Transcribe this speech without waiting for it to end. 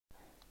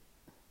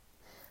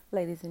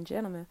Ladies and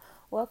gentlemen,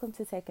 welcome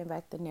to Taking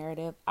Back the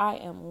Narrative. I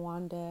am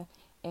Wanda,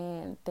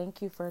 and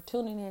thank you for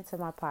tuning in to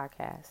my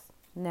podcast.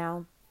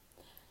 Now,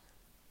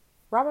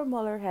 Robert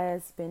Mueller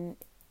has been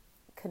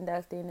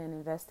conducting an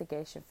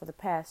investigation for the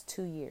past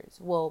 2 years.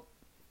 Well,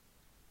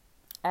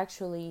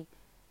 actually,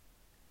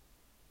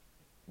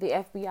 the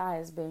FBI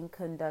has been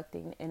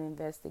conducting an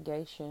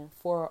investigation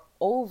for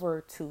over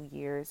 2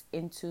 years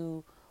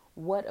into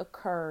what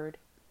occurred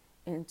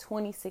in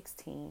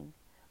 2016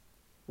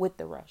 with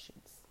the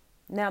Russians.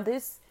 Now,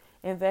 this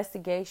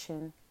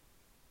investigation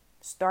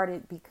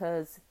started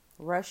because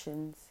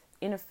Russians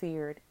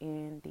interfered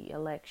in the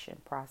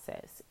election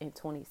process in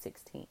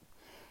 2016.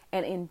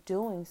 And in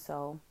doing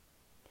so,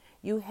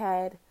 you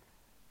had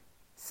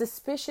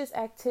suspicious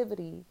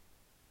activity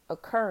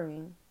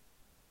occurring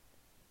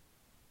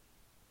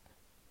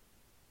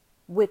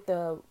with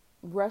the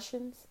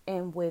Russians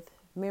and with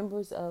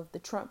members of the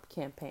Trump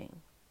campaign.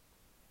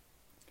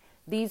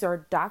 These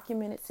are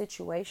documented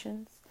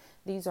situations.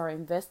 These are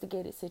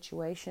investigated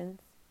situations.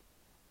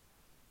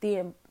 The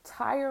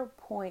entire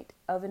point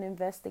of an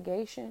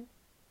investigation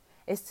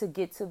is to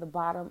get to the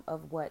bottom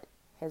of what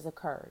has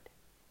occurred.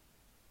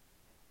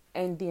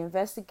 And the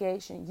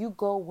investigation, you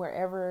go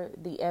wherever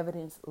the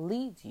evidence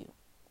leads you.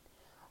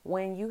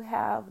 When you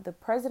have the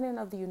President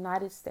of the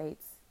United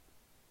States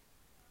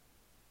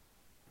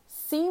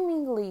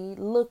seemingly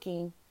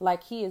looking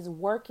like he is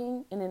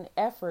working in an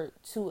effort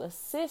to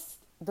assist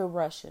the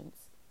Russians.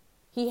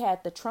 They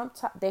had the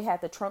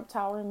Trump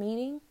Tower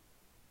meeting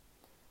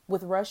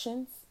with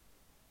Russians.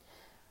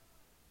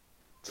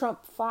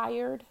 Trump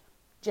fired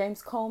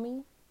James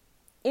Comey.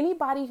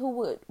 Anybody who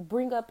would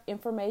bring up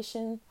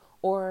information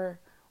or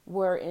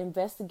were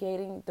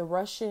investigating the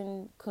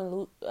Russian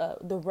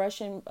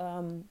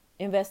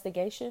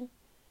investigation,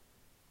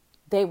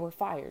 they were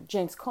fired.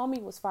 James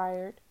Comey was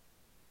fired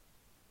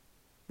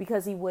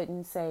because he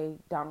wouldn't say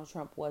Donald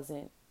Trump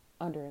wasn't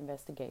under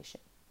investigation.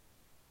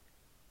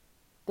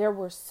 There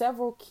were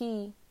several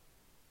key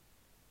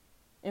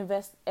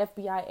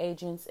FBI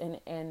agents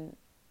and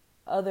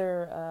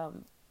other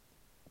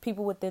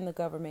people within the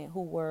government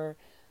who were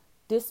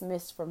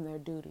dismissed from their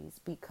duties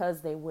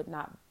because they would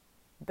not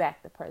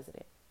back the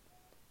president.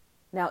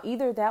 Now,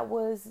 either that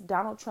was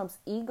Donald Trump's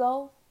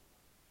ego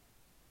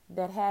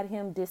that had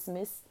him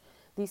dismiss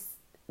these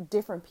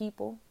different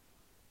people,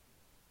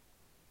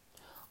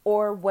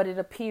 or what it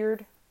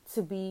appeared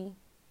to be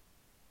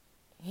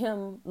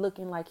him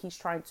looking like he's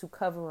trying to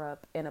cover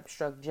up and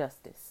obstruct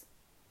justice.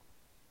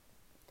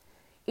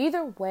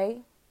 Either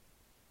way,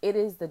 it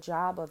is the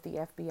job of the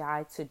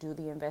FBI to do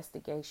the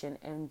investigation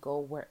and go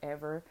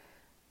wherever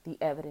the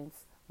evidence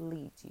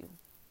leads you.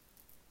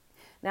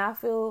 Now,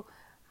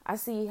 I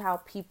see how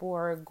people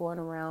are going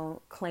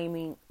around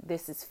claiming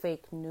this is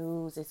fake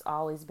news. It's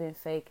always been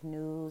fake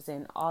news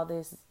and all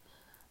this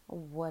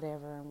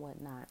whatever and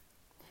whatnot.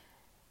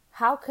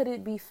 How could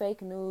it be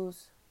fake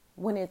news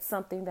when it's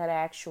something that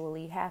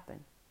actually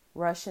happened?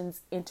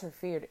 Russians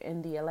interfered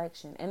in the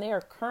election, and they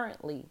are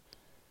currently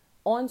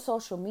on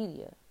social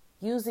media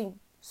using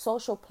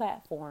social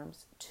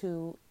platforms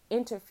to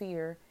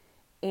interfere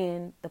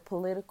in the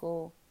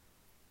political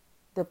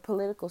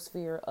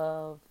sphere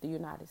of the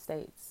United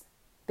States.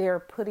 They're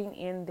putting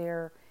in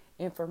their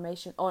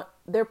information on,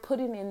 they're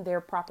putting in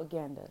their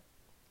propaganda,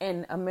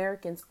 and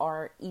Americans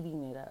are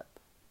eating it up.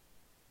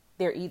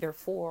 They're either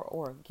for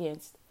or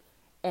against,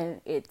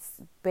 and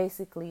it's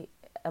basically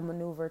a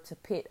maneuver to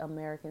pit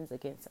Americans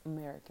against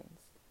Americans.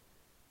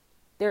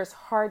 There's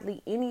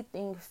hardly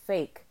anything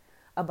fake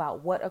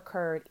about what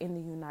occurred in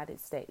the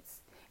United States.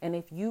 And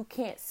if you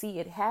can't see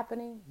it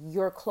happening,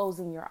 you're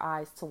closing your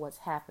eyes to what's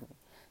happening.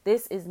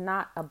 This is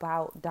not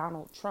about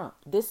Donald Trump.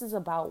 This is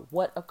about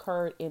what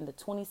occurred in the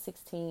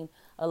 2016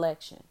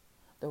 election.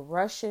 The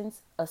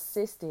Russians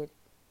assisted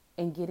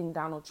in getting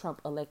Donald Trump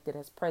elected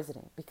as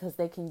president because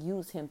they can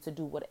use him to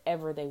do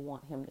whatever they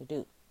want him to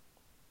do.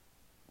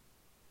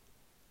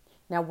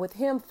 Now, with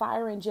him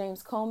firing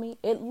James Comey,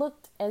 it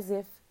looked as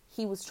if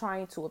he was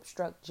trying to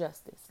obstruct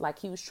justice, like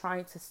he was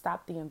trying to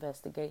stop the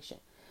investigation.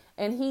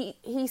 And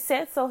he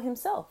said so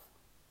himself.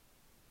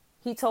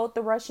 He told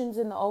the Russians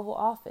in the Oval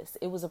Office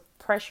it was a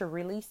pressure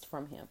released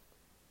from him.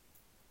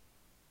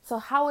 So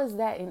how is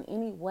that in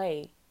any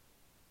way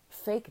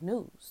fake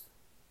news?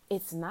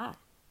 It's not.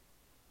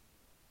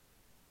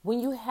 When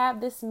you have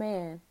this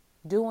man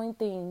doing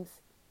things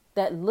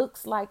that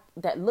look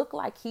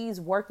like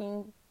he's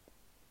working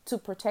to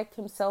protect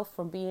himself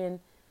from being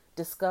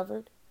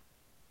discovered,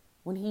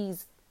 when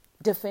he's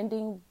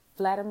defending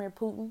Vladimir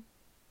Putin,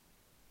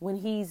 when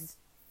he's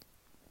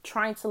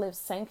trying to lift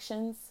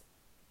sanctions,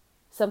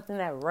 something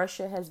that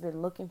Russia has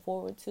been looking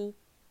forward to.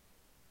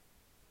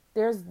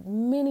 There's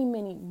many,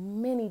 many,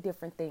 many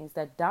different things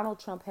that Donald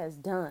Trump has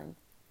done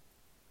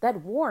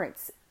that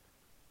warrants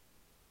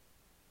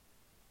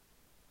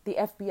the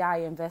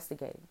FBI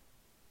investigating.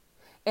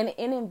 And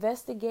in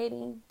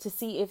investigating to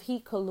see if he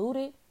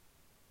colluded,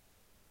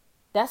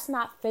 that's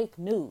not fake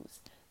news.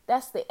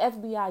 That's the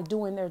FBI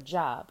doing their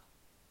job.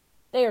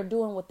 They are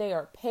doing what they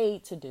are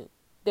paid to do.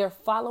 They're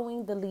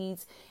following the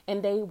leads,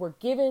 and they were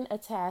given a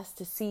task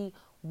to see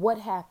what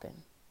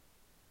happened.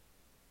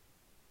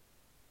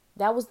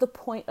 That was the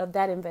point of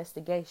that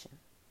investigation.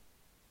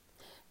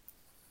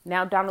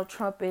 Now Donald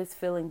Trump is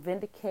feeling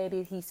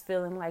vindicated. He's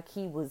feeling like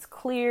he was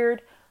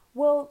cleared.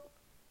 Well,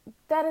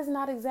 that is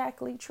not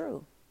exactly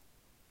true,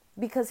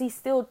 because he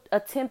still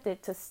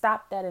attempted to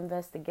stop that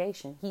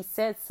investigation. He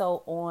said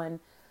so on,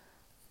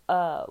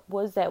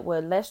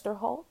 Lester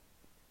Holt?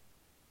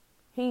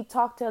 He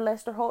talked to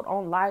Lester Holt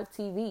on live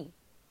TV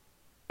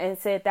and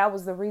said that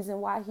was the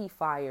reason why he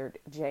fired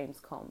James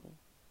Comey.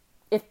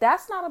 If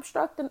that's not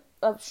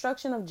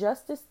obstruction of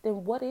justice,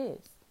 then what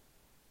is?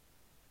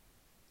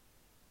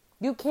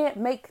 You can't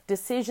make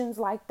decisions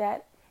like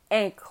that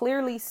and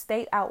clearly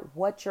state out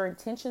what your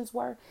intentions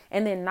were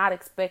and then not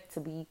expect to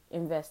be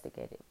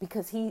investigated,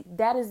 because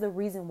that is the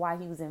reason why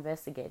he was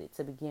investigated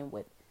to begin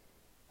with.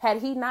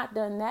 Had he not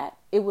done that,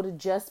 it would have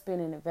just been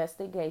an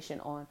investigation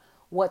on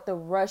what the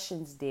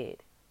Russians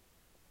did.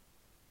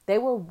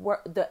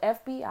 The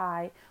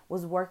FBI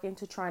was working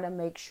to try to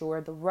make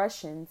sure the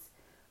Russians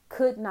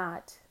could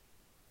not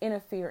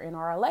interfere in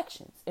our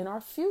elections, in our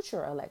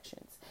future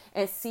elections,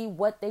 and see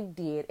what they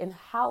did and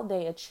how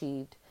they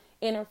achieved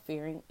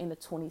interfering in the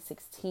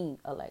 2016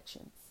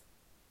 elections.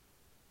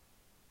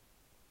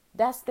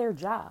 That's their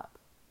job.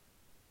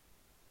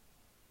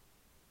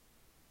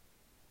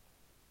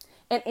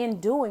 And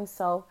in doing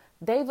so,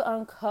 they've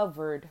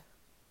uncovered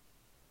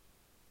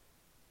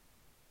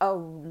a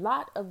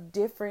lot of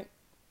different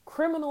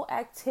criminal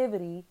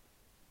activity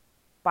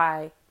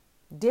by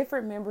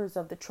different members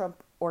of the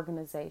Trump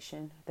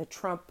organization, the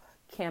Trump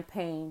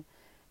campaign,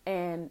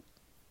 and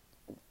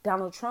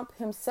Donald Trump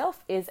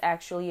himself is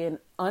actually an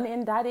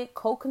unindicted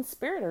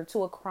co-conspirator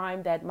to a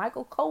crime that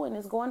Michael Cohen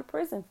is going to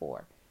prison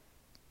for.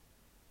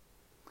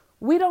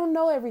 We don't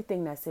know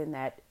everything that's in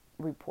that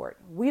report.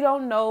 We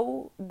don't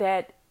know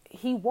that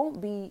he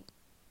won't be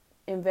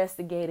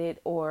investigated,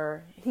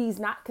 or he's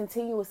not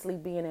continuously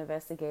being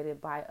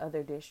investigated by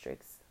other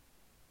districts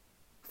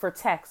for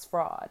tax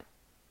fraud,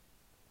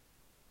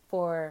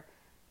 for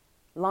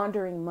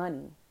laundering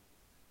money,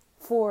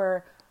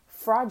 for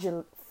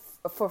fraud,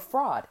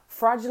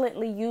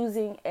 fraudulently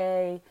using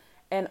an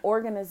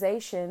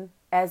organization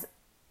as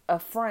a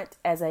front,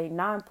 as a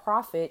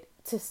nonprofit,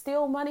 to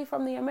steal money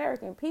from the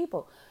American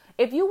people.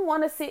 If you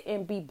want to sit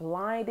and be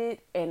blinded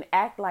and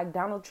act like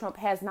Donald Trump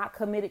has not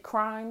committed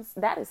crimes,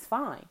 that is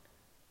fine.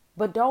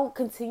 But don't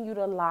continue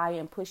to lie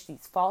and push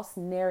these false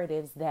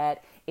narratives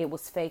that it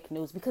was fake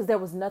news, because there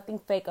was nothing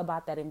fake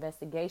about that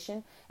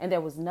investigation, and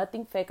there was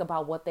nothing fake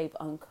about what they've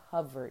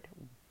uncovered.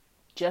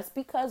 Just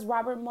because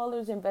Robert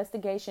Mueller's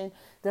investigation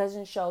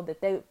doesn't show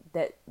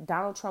that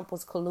Donald Trump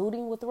was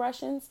colluding with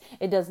Russians,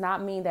 it does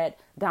not mean that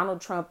Donald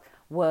Trump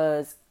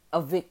was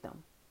a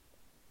victim.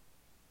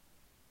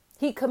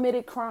 He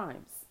committed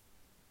crimes.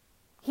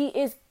 He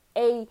is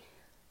a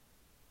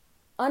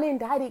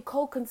unindicted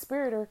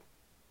co-conspirator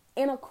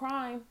in a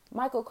crime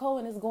Michael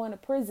Cohen is going to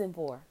prison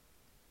for.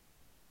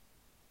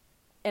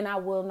 And I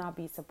will not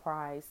be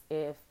surprised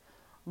if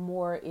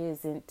more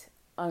isn't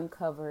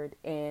uncovered.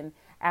 And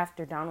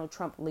after Donald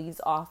Trump leaves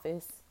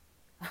office,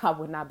 I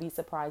would not be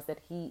surprised that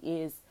he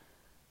is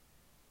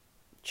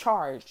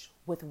charged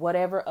with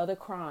whatever other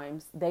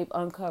crimes they've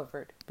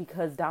uncovered,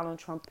 because Donald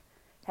Trump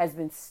has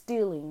been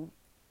stealing.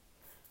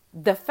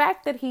 The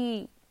fact that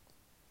he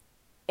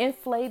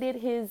inflated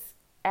his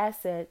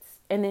assets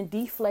and then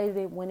deflated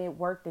it when it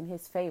worked in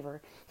his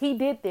favor. He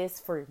did this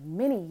for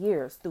many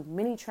years through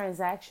many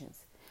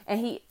transactions.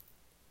 And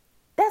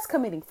that's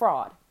committing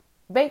fraud.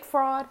 Bank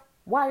fraud,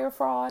 wire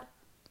fraud,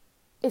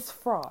 is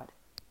fraud.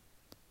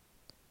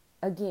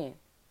 Again,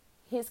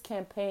 his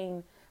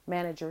campaign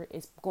manager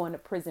is going to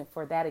prison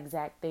for that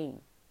exact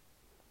thing.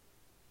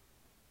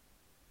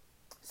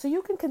 So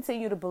you can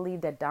continue to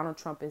believe that Donald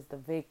Trump is the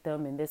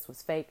victim and this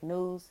was fake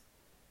news.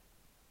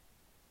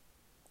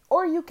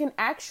 Or you can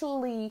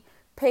actually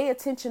pay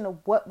attention to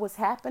what was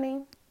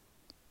happening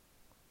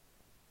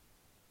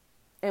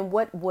and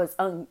what was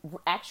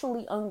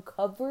actually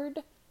uncovered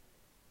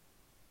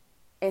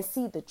and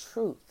see the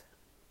truth.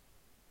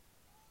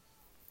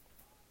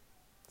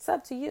 It's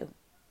up to you.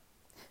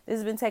 This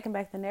has been Taking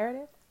Back the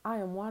Narrative. I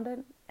am Wanda,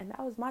 and that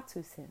was my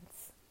 2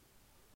 cents.